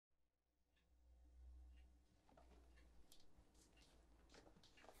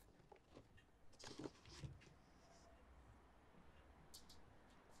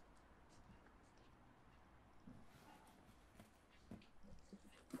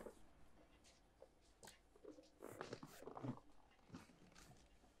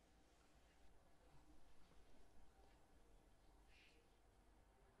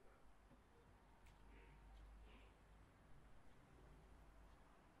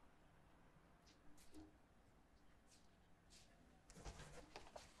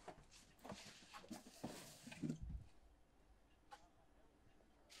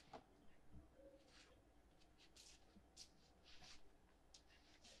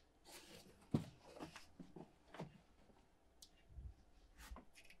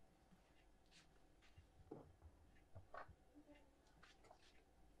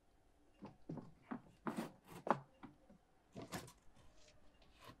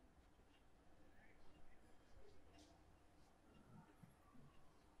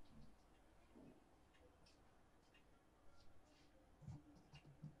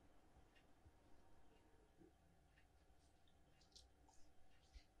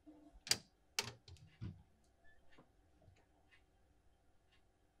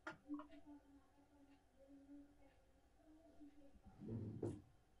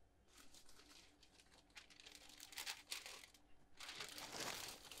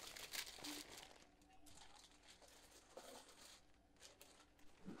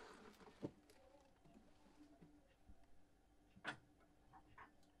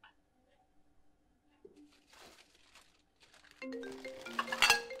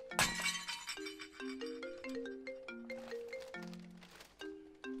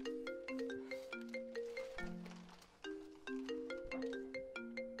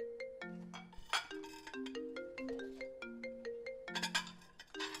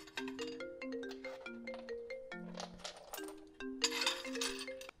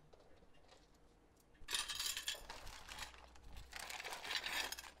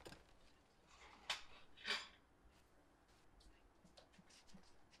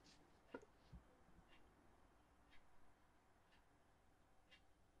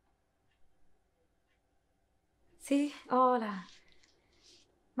Sí, hola.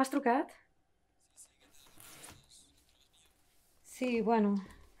 M'has trucat? Sí, bueno,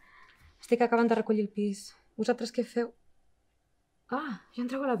 estic acabant de recollir el pis. Vosaltres què feu? Ah, ja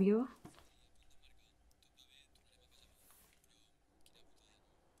entrego a l'avió.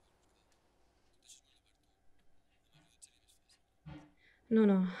 No,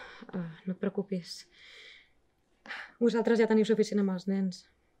 no, no et preocupis. Vosaltres ja teniu suficient amb els nens.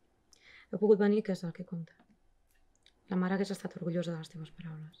 Heu pogut venir, que és el que compta. La mare hagués estat orgullosa de les teves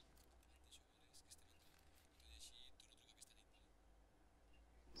paraules.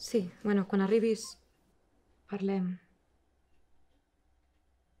 Sí, bueno, quan arribis parlem.